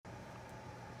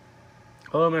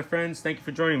Hello, my friends. Thank you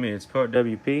for joining me. It's Poet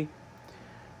WP.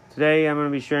 Today, I'm going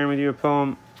to be sharing with you a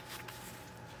poem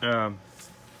I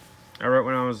wrote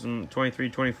when I was 23,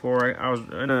 24. I was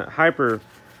in a hyper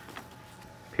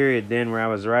period then where I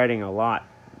was writing a lot,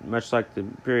 much like the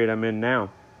period I'm in now,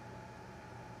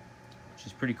 which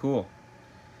is pretty cool.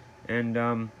 And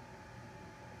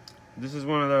this is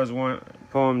one of those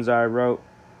poems I wrote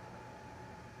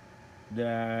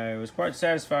that I was quite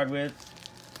satisfied with.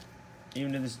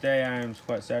 Even to this day, I am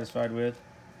quite satisfied with.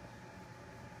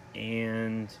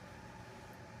 And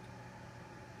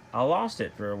I lost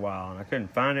it for a while, and I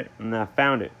couldn't find it, and I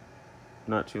found it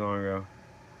not too long ago.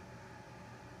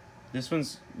 This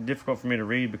one's difficult for me to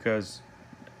read because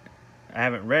I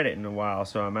haven't read it in a while,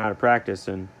 so I'm out of practice,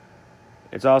 and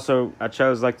it's also, I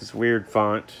chose like this weird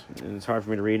font, and it's hard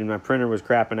for me to read, and my printer was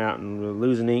crapping out and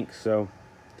losing ink, so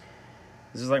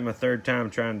this is like my third time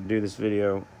trying to do this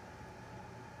video.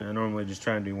 I normally just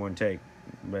try and do one take,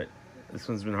 but this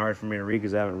one's been hard for me to read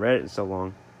because I haven't read it in so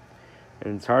long.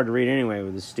 And it's hard to read anyway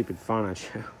with this stupid font I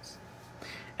chose.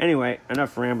 Anyway,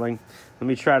 enough rambling. Let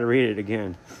me try to read it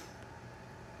again.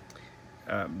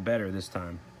 Better this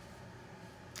time.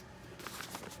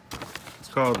 It's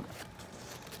called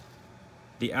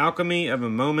 "The Alchemy of a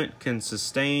Moment Can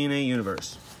Sustain a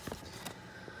Universe."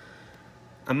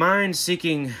 A mind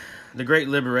seeking the great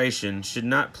liberation should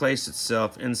not place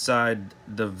itself inside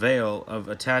the veil of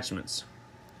attachments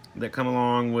that come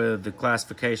along with the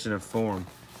classification of form.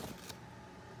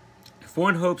 If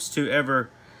one hopes to ever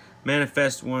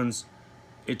manifest one's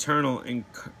eternal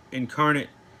incarnate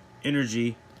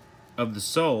energy of the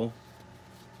soul,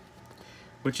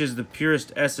 which in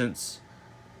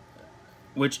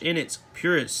its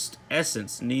purest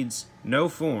essence needs no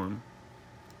form,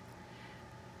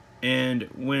 and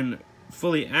when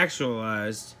fully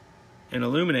actualized and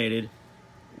illuminated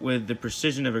with the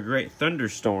precision of a great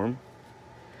thunderstorm,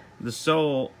 the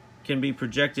soul can be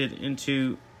projected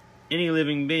into any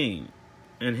living being,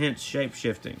 and hence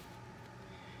shape-shifting.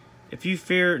 If you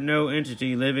fear no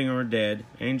entity, living or dead,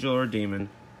 angel or demon,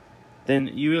 then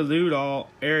you elude all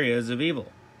areas of evil.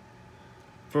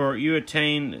 For if you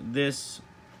attain this,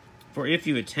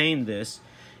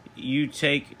 you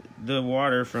take the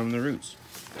water from the roots.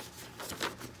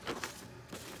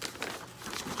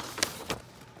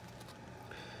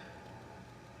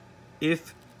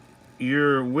 If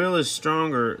your will is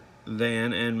stronger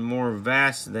than and more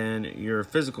vast than your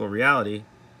physical reality,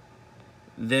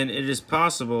 then it is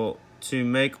possible to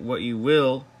make what you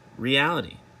will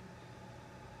reality.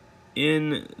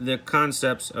 In the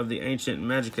concepts of the ancient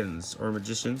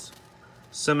magicians,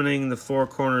 summoning the four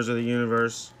corners of the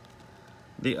universe,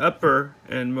 the upper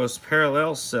and most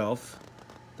parallel self,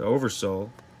 the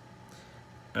oversoul,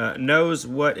 knows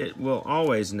what it will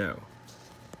always know,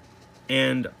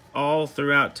 and all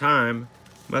throughout time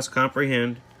must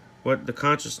comprehend what the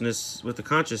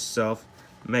conscious self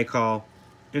may call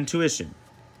intuition.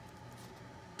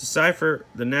 Decipher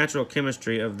the natural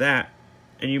chemistry of that,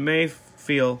 and you may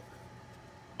feel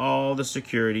all the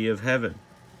security of heaven.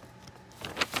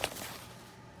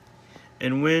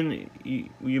 And when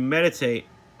you meditate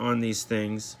on these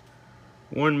things,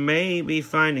 one may be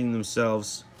finding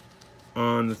themselves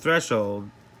on the threshold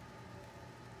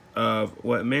of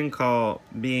what men call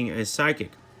being a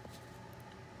psychic.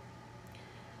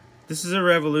 This is a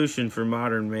revolution for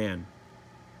modern man.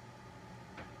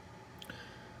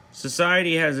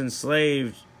 Society has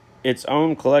enslaved its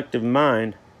own collective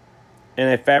mind in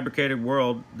a fabricated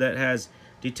world that has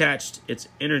detached its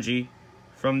energy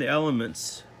from the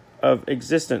elements of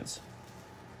existence.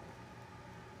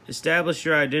 Establish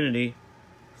your identity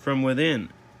from within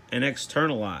and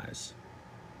externalize,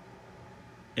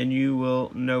 and you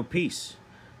will know peace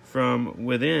from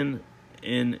within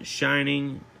in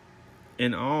shining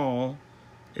in all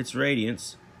its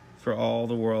radiance for all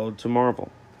the world to marvel.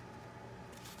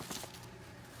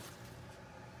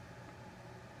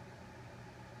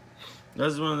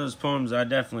 This is one of those poems I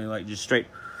definitely like, just straight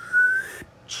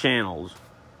channels.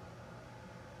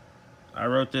 I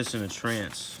wrote this in a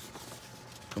trance,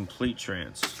 complete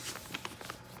trance.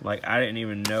 Like, I didn't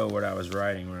even know what I was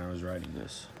writing when I was writing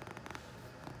this.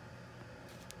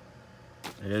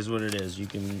 It is what it is. You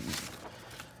can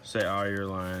say, oh, you're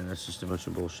lying, that's just a bunch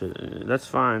of bullshit. That's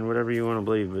fine, whatever you want to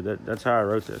believe, but that's how I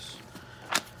wrote this.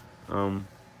 And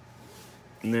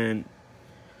then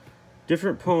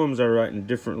different poems I write in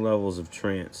different levels of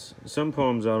trance. Some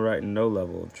poems I'll write in no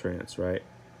level of trance, right?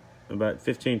 About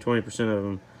 15-20% of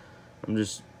them, I'm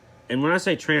just... And when I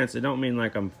say trance, it don't mean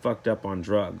like I'm fucked up on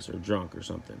drugs or drunk or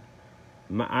something.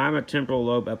 I'm a temporal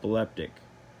lobe epileptic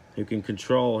who can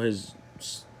control his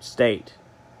state.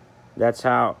 That's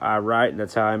how I write, and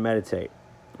that's how I meditate.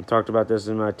 I talked about this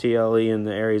in my TLE and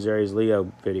the Aries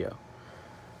Leo video.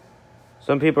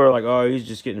 Some people are like, oh, he's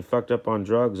just getting fucked up on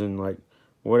drugs and like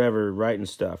whatever, writing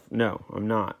stuff. No, I'm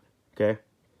not. Okay?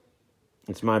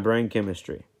 It's my brain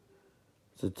chemistry.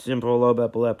 It's a simple lobe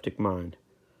epileptic mind.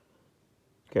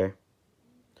 Okay?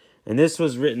 And this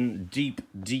was written deep,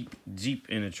 deep, deep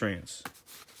in a trance.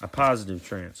 A positive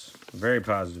trance. A very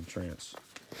positive trance.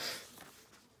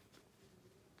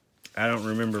 I don't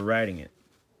remember writing it.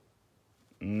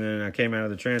 And then I came out of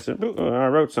the trance and I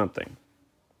wrote something.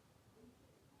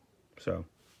 So,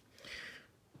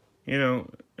 you know,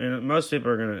 and most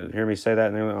people are going to hear me say that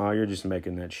and they're like, oh, you're just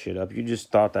making that shit up. You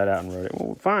just thought that out and wrote it.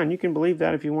 Well, fine, you can believe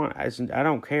that if you want. I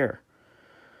don't care.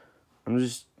 I'm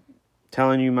just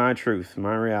telling you my truth,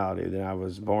 my reality that I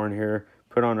was born here,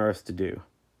 put on earth to do.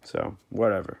 So,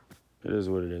 whatever. It is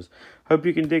what it is. Hope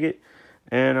you can dig it,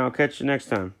 and I'll catch you next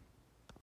time.